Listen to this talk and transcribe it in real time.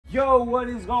Yo, what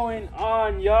is going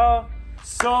on, y'all?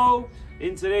 So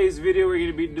in today's video we're going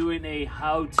to be doing a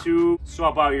how to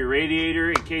swap out your radiator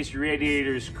in case your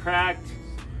radiator is cracked,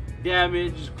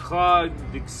 damaged,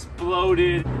 clogged,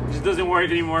 exploded, just doesn't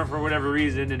work anymore for whatever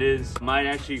reason it is. Mine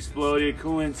actually exploded,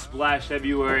 coolant splashed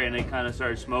everywhere, and it kind of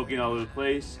started smoking all over the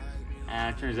place,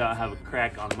 and it turns out I have a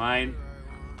crack on mine.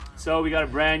 So we got a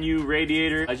brand new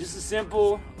radiator, just a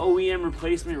simple OEM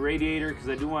replacement radiator, because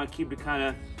I do want to keep it kind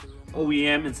of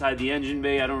OEM inside the engine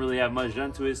bay. I don't really have much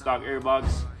done to it. Stock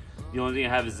airbox, the only thing I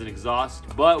have is an exhaust,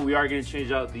 but we are going to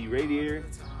change out the radiator.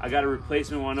 I got a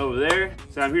replacement one over there,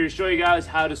 so I'm here to show you guys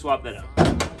how to swap that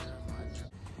out.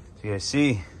 So you guys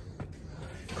see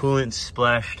coolant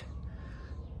splashed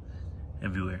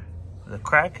everywhere. The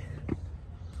crack,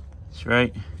 it's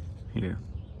right here.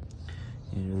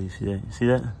 You really see that? You see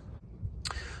that?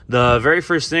 The very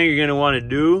first thing you're going to want to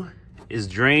do is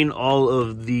drain all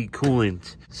of the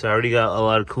coolant. So I already got a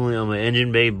lot of coolant on my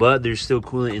engine bay, but there's still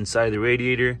coolant inside the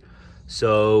radiator.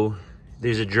 So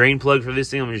there's a drain plug for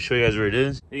this thing. I'm gonna show you guys where it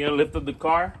is. You're gonna lift up the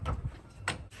car.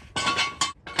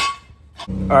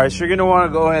 All right, so you're gonna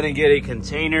wanna go ahead and get a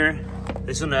container.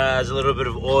 This one has a little bit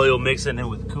of oil mixed in it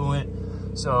with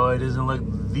coolant, so it doesn't look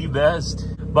the best,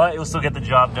 but it will still get the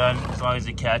job done as long as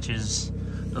it catches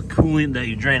the coolant that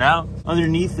you drain out.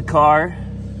 Underneath the car,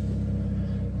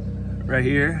 right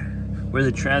here, where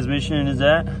the transmission is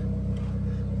at,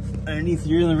 underneath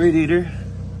here in the radiator,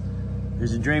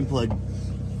 there's a drain plug,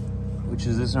 which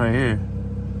is this one right here.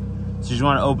 So you just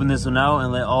want to open this one out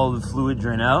and let all the fluid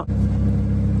drain out.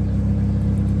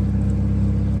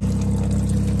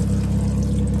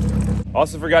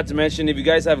 Also forgot to mention, if you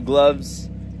guys have gloves,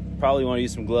 probably want to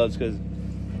use some gloves, because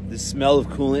the smell of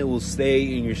coolant will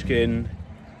stay in your skin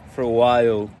for a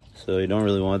while, so you don't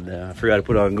really want that. I forgot to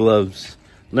put on gloves.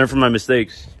 Learn from my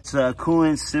mistakes. So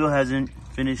coolant still hasn't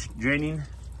finished draining.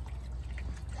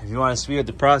 If you want to speed up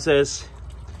the process,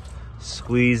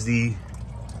 squeeze the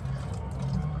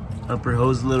upper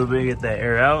hose a little bit, get that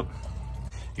air out.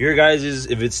 Your guys',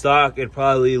 if it's stock, it'd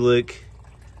probably look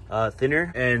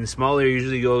thinner, and smaller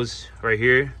usually goes right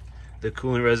here, the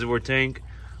coolant reservoir tank.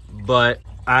 But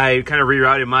I kind of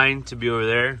rerouted mine to be over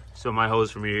there, so my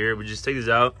hose from here. But just take this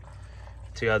out,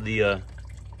 take out the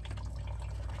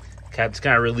cap to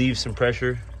kind of relieve some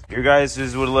pressure. Your guys'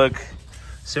 would look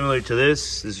similar to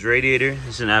this radiator.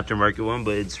 It's an aftermarket one,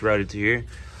 but it's routed to here.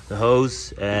 The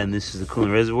hose, and this is the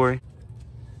coolant reservoir.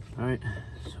 All right,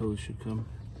 this hose should come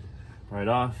right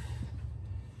off.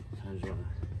 I just wanna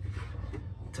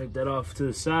take that off to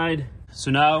the side.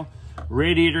 So now,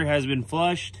 radiator has been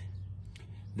flushed.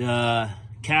 The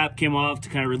cap came off to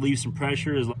kind of relieve some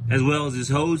pressure, as well as this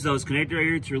hose that was connected right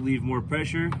here to relieve more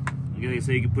pressure. Like I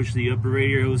said, you can push the upper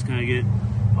radiator hose, kind of get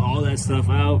all that stuff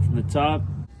out from the top.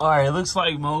 All right, it looks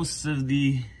like most of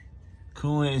the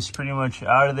coolant is pretty much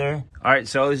out of there. All right,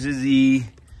 so this is the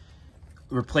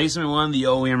replacement one, the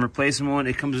OEM replacement one.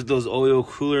 It comes with those oil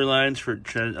cooler lines for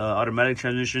automatic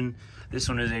transmission. This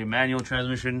one is a manual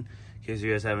transmission, in case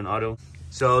you guys have an auto.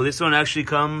 So this one actually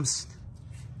comes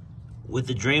with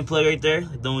the drain plug right there,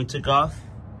 the one we took off.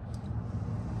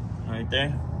 Right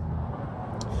there.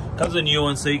 Comes a new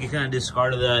one, so you can kind of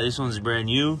discard of that. This one's brand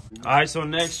new. All right, so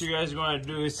next you guys are going to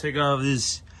do is take off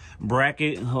this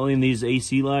bracket holding these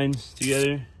AC lines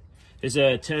together. It's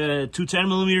a 210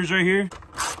 millimeters right here.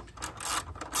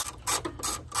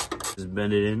 Just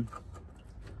bend it in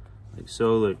like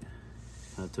so. Look,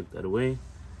 I took that away.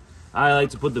 I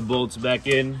like to put the bolts back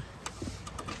in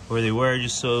where they were,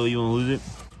 just so you won't lose it.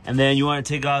 And then you want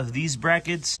to take off these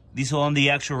brackets. These hold on the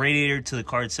actual radiator to the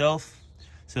car itself.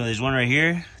 So there's one right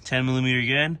here, 10 millimeter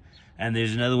again, and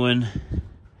there's another one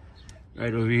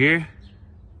right over here.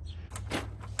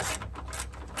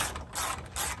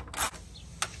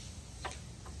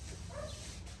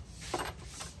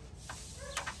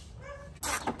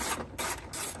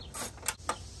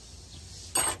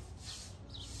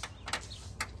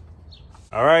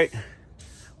 All right,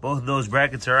 both of those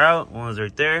brackets are out. One's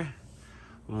right there,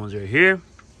 one's right here.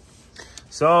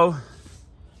 So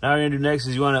now what you're gonna do next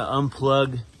is you wanna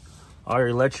unplug all your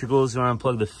electricals. You wanna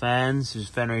unplug the fans. There's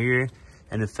a fan right here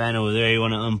and a fan over there. You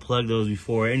wanna unplug those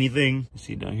before anything.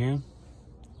 See down here? You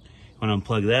wanna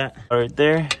unplug that right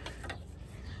there.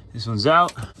 This one's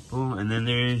out. Boom, and then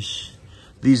there's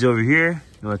these over here.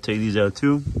 You wanna take these out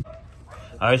too.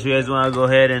 All right, so you guys wanna go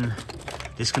ahead and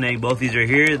disconnect both these right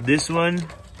here. This one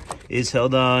is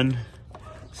held on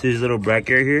to this little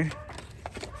bracket right here.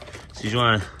 So you just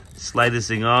wanna slide this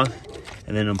thing off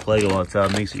and then unplug it while it's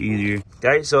out. It makes it easier.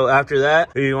 Okay, so after that,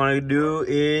 what you want to do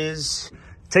is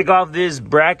take off this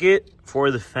bracket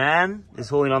for the fan. It's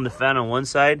holding on the fan on one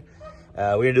side,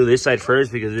 We're gonna do this side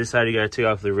first because this side you gotta take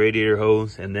off the radiator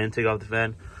hose and then take off the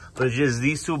fan. But it's just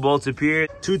these two bolts up here,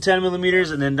 two 10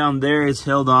 millimeters, and then down there it's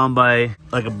held on by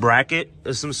like a bracket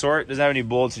of some sort. Doesn't have any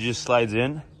bolts, it just slides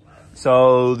in.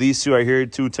 So these two right here,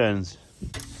 two 10s.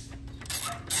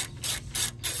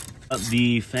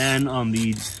 The fan on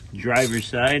the driver's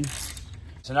side.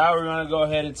 So now we're gonna go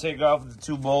ahead and take off the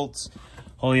two bolts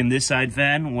holding this side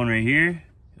fan, one right here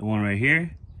and one right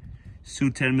here. It's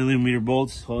two 10 millimeter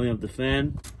bolts holding up the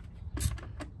fan.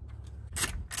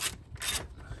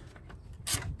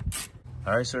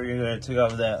 All right, so we're gonna take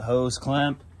off that hose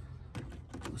clamp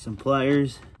with some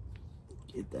pliers.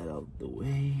 Get that out of the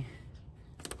way.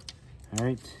 All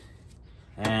right,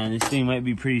 and this thing might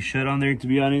be pretty shut on there, to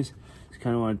be honest. Just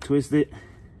kind of want to twist it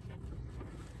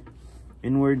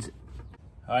inwards.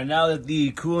 All right, now that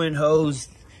the coolant hose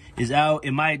is out,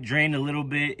 it might drain a little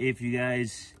bit if you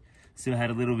guys still had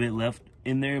a little bit left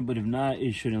in there, but if not,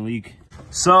 it shouldn't leak.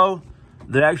 So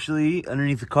they're actually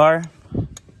underneath the car.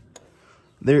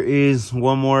 There is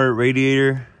one more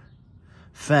radiator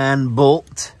fan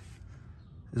bolt.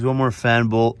 There's one more fan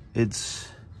bolt. It's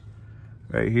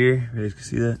right here. You guys can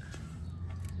see that.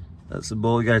 That's the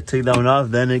bolt. You gotta take that one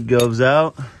off, then it goes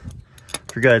out.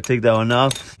 Forgot to take that one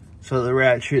off. So the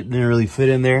ratchet didn't really fit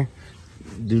in there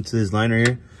due to this line right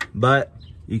here. But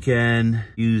you can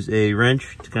use a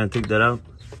wrench to kind of take that out.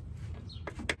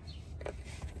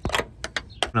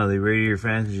 Now the radiator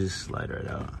fan can just slide right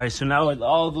out. All right, so now with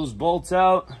all of those bolts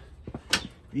out,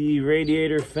 the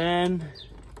radiator fan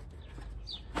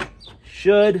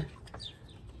should,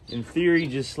 in theory,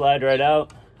 just slide right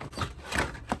out.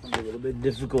 It's a little bit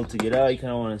difficult to get out. You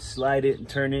kind of want to slide it and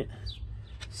turn it,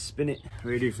 spin it.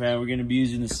 Radiator fan, we're going to be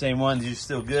using the same ones. These are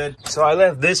still good. So I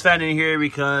left this fan in here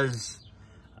because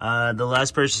the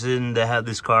last person that had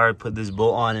this car put this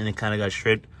bolt on and it kind of got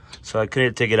stripped. So I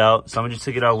couldn't take it out. So I'm gonna just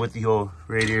take it out with the whole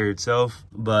radiator itself.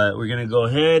 But we're gonna go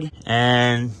ahead,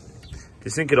 and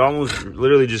this thing could almost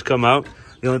literally just come out.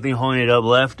 The only thing holding it up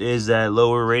left is that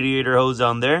lower radiator hose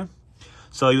down there.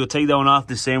 So you'll take that one off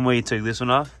the same way you took this one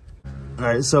off. All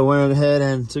right, so I went ahead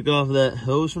and took off that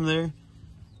hose from there.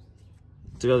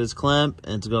 Took off this clamp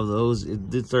and took off the hose. It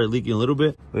did start leaking a little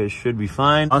bit, but it should be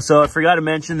fine. Also, I forgot to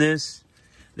mention this.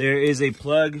 There is a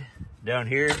plug down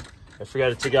here. I forgot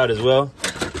to take out as well.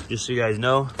 Just so you guys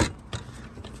know,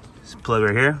 this plug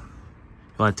right here.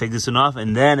 You want to take this one off,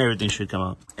 and then everything should come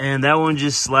out. And that one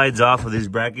just slides off of this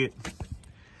bracket.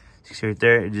 See right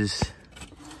there, it just,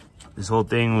 this whole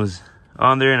thing was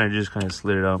on there, and I just kind of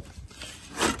slid it out.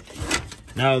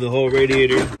 Now the whole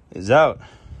radiator is out.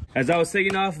 As I was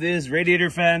taking off this radiator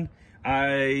fan,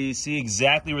 I see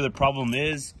exactly where the problem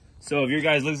is. So if your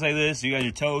guys looks like this, you guys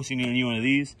are toast, you need one of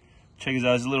these. Check this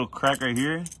out, there's a little crack right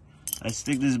here. I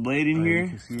stick this blade in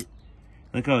here.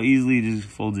 Look how easily it just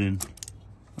folds in.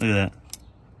 Look at that.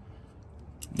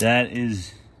 That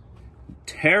is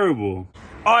terrible.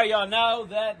 All right, y'all, now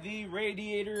that the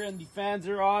radiator and the fans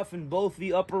are off and both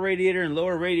the upper radiator and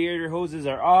lower radiator hoses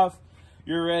are off,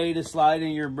 you're ready to slide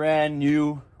in your brand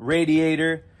new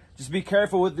radiator. Just be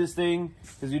careful with this thing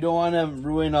because you don't want to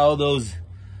ruin all those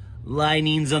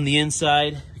linings on the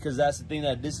inside, because that's the thing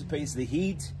that dissipates the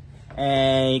heat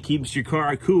and keeps your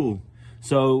car cool.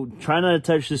 So try not to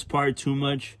touch this part too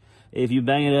much. If you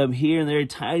bang it up here and there,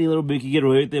 tiny little bit, you get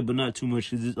away with it, but not too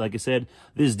much. Like I said,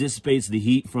 this dissipates the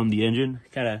heat from the engine,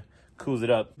 kind of cools it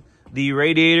up. The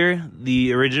radiator,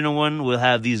 the original one, will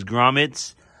have these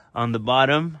grommets on the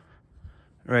bottom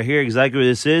right here, exactly where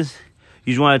this is.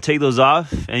 You just want to take those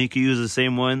off, and you can use the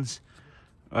same ones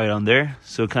right on there.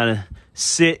 So kind of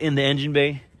sit in the engine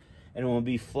bay, and it won't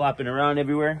be flopping around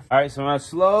everywhere. All right, so now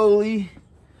slowly,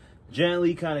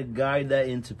 gently kind of guide that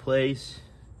into place.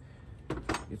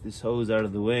 Get this hose out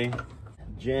of the way.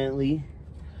 Gently,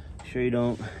 make sure you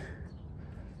don't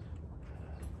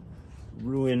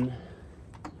ruin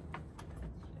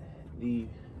the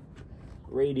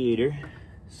radiator.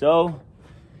 So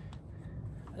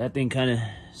that thing kind of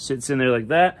sits in there like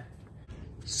that.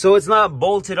 So it's not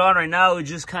bolted on right now, it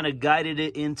just kind of guided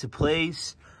it into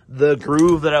place. The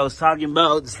groove that I was talking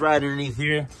about is right underneath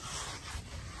here.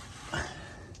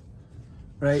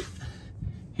 Right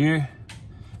here.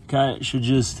 Kind of should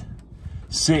just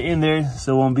sit in there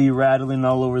so it won't be rattling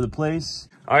all over the place.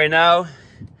 All right, now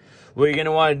what you're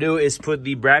gonna want to do is put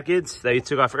the brackets that you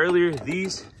took off earlier,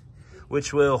 these,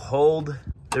 which will hold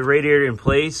the radiator in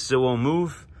place so it won't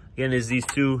move. Again, there's these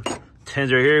two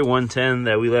 10s right here, 110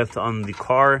 that we left on the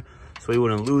car so we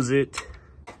wouldn't lose it.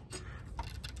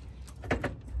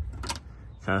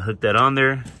 Kind of hook that on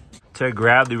there to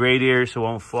grab the radiator so it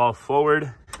won't fall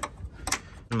forward.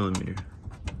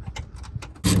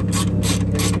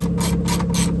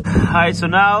 right, so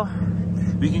now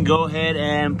we can go ahead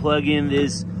and plug in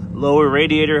this lower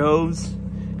radiator hose.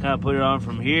 Kind of put it on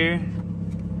from here.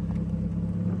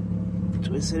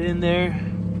 Twist it in there.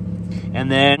 And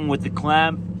then with the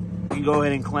clamp, you can go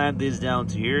ahead and clamp this down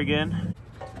to here again.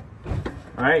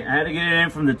 All right, I had to get it in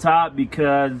from the top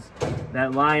because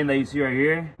that line that you see right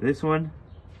here, this one,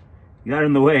 got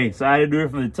in the way. So I had to do it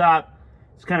from the top.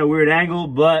 It's kind of a weird angle,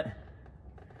 but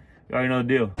you already know the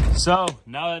deal. So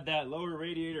now that that lower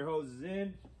radiator hose is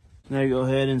in, now you go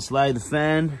ahead and slide the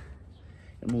fan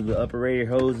and move the upper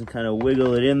radiator hose and kind of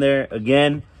wiggle it in there.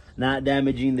 Again, not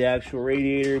damaging the actual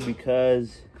radiator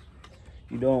because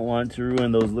you don't want to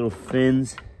ruin those little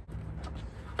fins.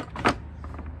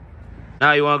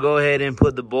 Now you want to go ahead and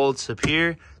put the bolts up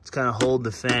here to kind of hold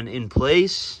the fan in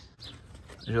place.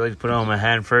 I like to put it on my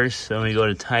hand first, so when we go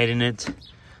to tighten it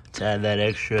to add that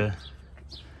extra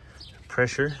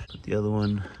pressure. Put the other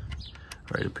one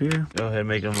right up here. Go ahead and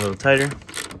make them a little tighter.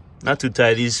 Not too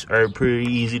tight, these are pretty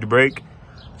easy to break.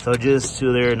 So just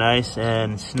so they're nice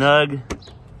and snug,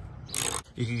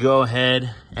 you can go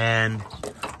ahead and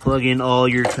plug in all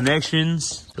your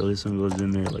connections. So this one goes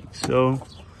in there like so.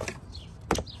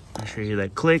 Make sure you hear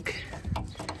that click.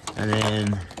 And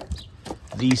then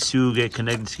these two get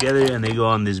connected together and they go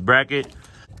on this bracket.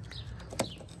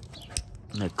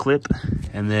 And that clip.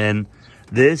 And then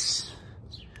this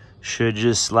should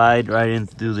just slide right in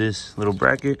through this little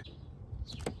bracket.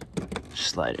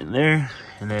 Slide in there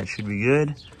and that should be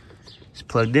good. It's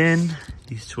plugged in.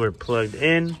 These two are plugged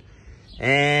in.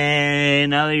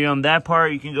 And now that you're on that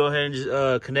part, you can go ahead and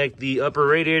just connect the upper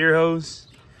radiator hose.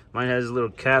 Mine has a little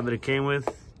cap that it came with.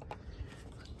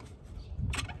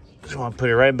 Just want to put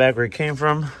it right back where it came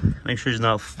from. Make sure it's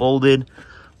not folded.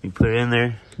 You put it in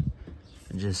there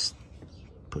and just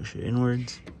push it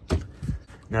inwards.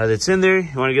 Now that it's in there,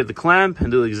 you want to get the clamp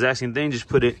and do the exact same thing. Just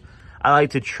put it, I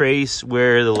like to trace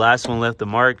where the last one left the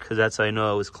mark because that's how I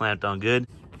know it was clamped on good.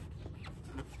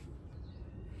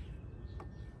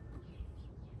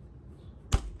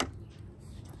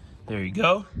 There you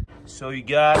go. So you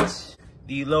got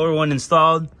the lower one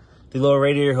installed, the lower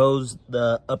radiator hose,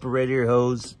 the upper radiator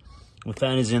hose. The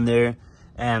fan is in there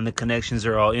and the connections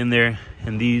are all in there.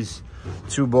 And these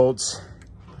two bolts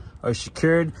are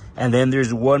secured. And then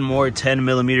there's one more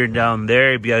 10mm down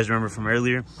there, if you guys remember from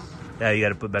earlier, that you got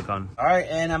to put back on. All right,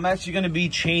 and I'm actually going to be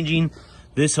changing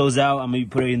this hose out. I'm going to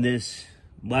be putting this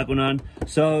black one on.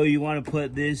 So you want to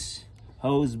put this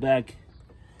hose back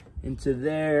into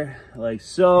there like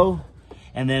so.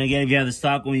 And then again, if you have the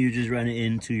stock one, you just run it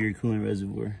into your coolant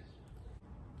reservoir.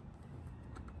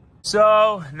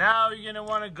 So now you're gonna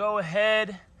want to go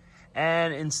ahead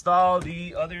and install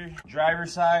the other driver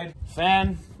side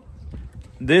fan.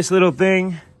 This little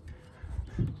thing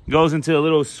goes into a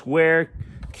little square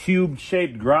cube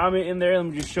shaped grommet in there. Let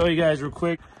me just show you guys real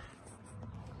quick.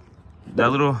 That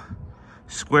little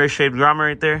square shaped grommet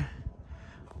right there.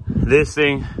 This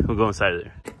thing will go inside of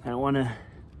there. I want to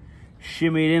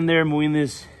shimmy it in there, moving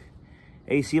this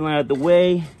AC line out the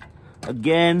way.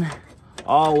 Again,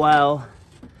 all while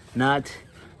not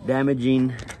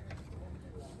damaging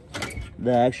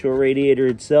the actual radiator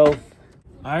itself.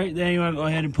 All right, then you want to go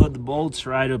ahead and put the bolts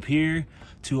right up here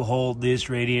to hold this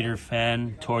radiator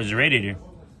fan towards the radiator.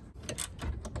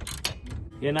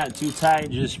 Yeah, not too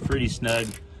tight, just pretty snug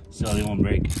so they won't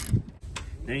break.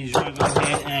 Then you just want to go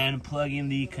ahead and plug in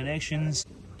the connections.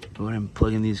 Go ahead and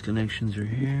plug in these connections right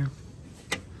here.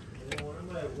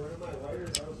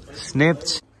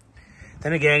 Snipped.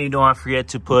 Then again, you don't want to forget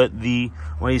to put one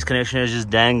of these connections just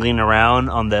dangling around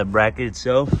on the bracket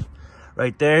itself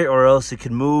right there, or else it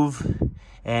could move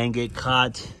and get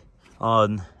caught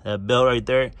on that belt right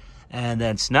there, and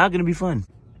that's not going to be fun.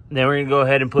 Then we're going to go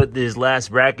ahead and put this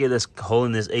last bracket that's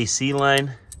holding this AC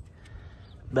line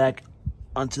back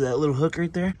onto that little hook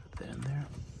right there. Put that in there.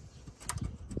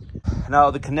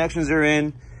 Now the connections are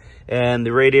in and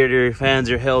the radiator fans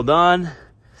are held on.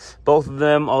 Both of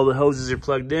them, all the hoses are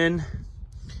plugged in.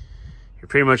 You're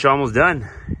pretty much almost done.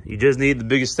 You just need the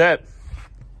biggest step,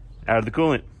 out of the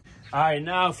coolant. All right,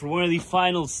 now for one of the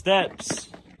final steps,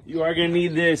 you are gonna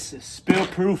need this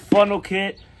spill-proof funnel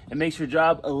kit. It makes your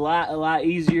job a lot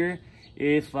easier.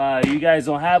 If you guys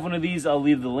don't have one of these, I'll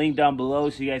leave the link down below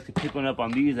so you guys can pick one up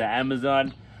on these at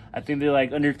Amazon. I think they're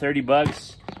like under 30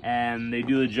 bucks and they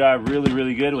do the job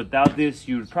really good. Without this,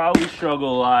 you would probably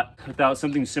struggle a lot without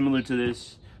something similar to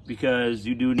this, because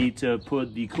you do need to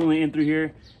put the coolant in through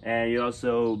here and you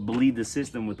also bleed the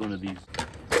system with one of these.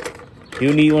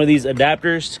 You need one of these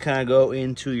adapters to kind of go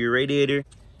into your radiator.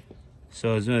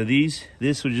 So it's one of these.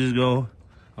 This would just go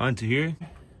onto here,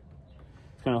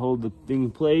 kind of hold the thing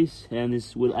in place, and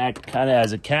this would act kind of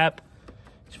as a cap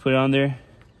Just put it on there.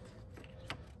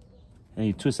 And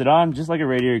you twist it on just like a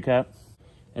radiator cap.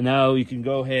 And now you can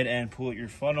go ahead and put your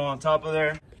funnel on top of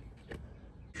there.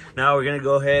 Now we're gonna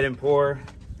go ahead and pour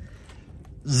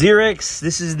Xerox.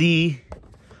 This is the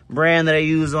brand that I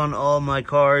use on all my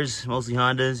cars, mostly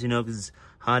Hondas, you know, because it's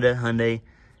Honda, Hyundai,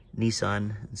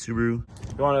 Nissan, and Subaru.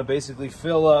 You wanna basically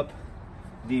fill up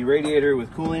the radiator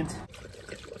with coolant.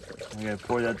 I'm gonna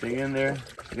pour that thing in there.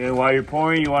 Then while you're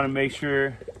pouring, you wanna make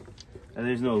sure that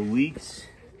there's no leaks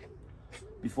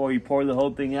before you pour the whole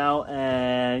thing out,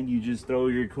 and you just throw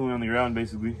your coolant on the ground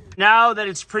basically. Now that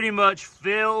it's pretty much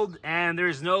filled and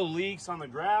there's no leaks on the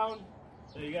ground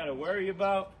that you gotta worry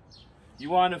about, you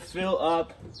wanna fill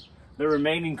up the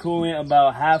remaining coolant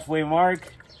about halfway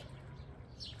mark,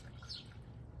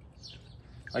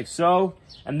 like so.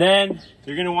 And then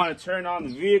you're gonna wanna turn on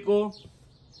the vehicle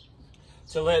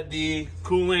to let the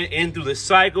coolant in through the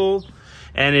cycle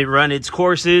and it run its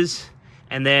courses.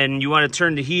 And then you want to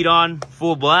turn the heat on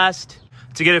full blast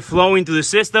to get it flowing through the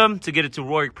system, to get it to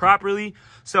work properly.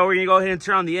 So we're gonna go ahead and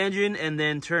turn on the engine and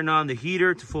then turn on the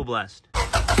heater to full blast.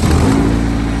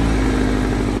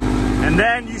 And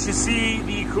then you should see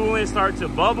the coolant start to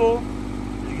bubble,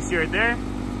 as you can see right there,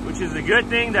 which is a good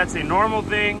thing. That's a normal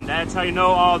thing. That's how you know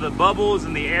all the bubbles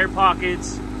and the air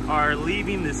pockets are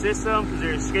leaving the system, because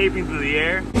they're escaping through the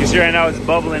air. You can see right now it's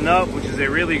bubbling up, which is a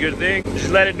really good thing. Just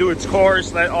let it do its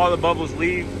course, let all the bubbles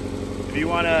leave. If you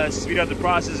want to speed up the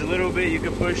process a little bit, you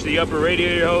can push the upper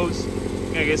radiator hose.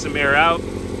 You're gonna get some air out.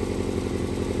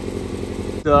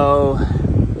 So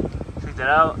check that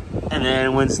out. And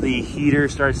then once the heater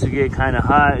starts to get kind of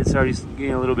hot, it's already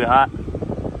getting a little bit hot.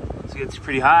 So it gets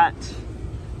pretty hot,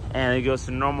 and it goes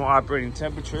to normal operating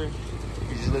temperature.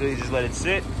 You just literally just let it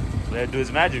sit. Let it do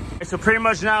its magic. So pretty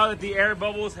much now that the air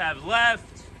bubbles have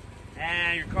left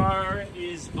and your car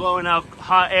is blowing out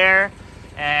hot air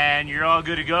and you're all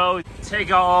good to go,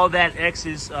 take out all that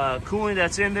excess coolant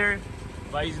that's in there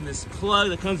by using this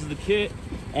plug that comes with the kit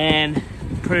and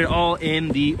put it all in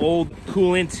the old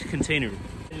coolant container.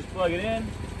 Just plug it in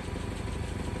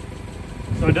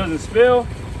so it doesn't spill.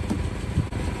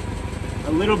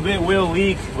 A little bit will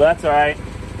leak, but that's all right.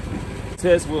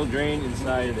 This will drain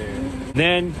inside of there.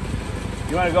 Then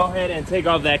you want to go ahead and take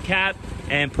off that cap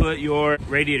and put your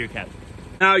radiator cap.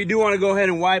 Now you do want to go ahead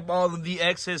and wipe all of the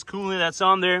excess coolant that's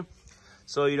on there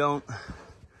so you don't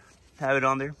have it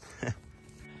on there.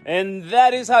 And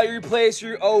that is how you replace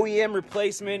your OEM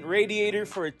replacement radiator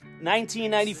for a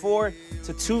 1994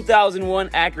 to 2001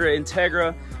 Acura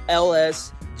Integra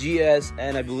LS, GS,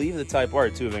 and I believe the Type R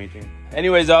too, if anything.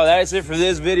 Anyways, that is it for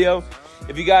this video.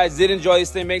 If you guys did enjoy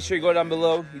this thing, make sure you go down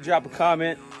below, you drop a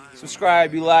comment,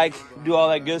 subscribe, you like, do all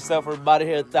that good stuff. We're about to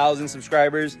hit 1,000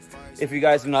 subscribers. If you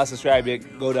guys have not subscribed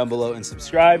yet, go down below and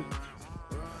subscribe.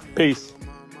 Peace.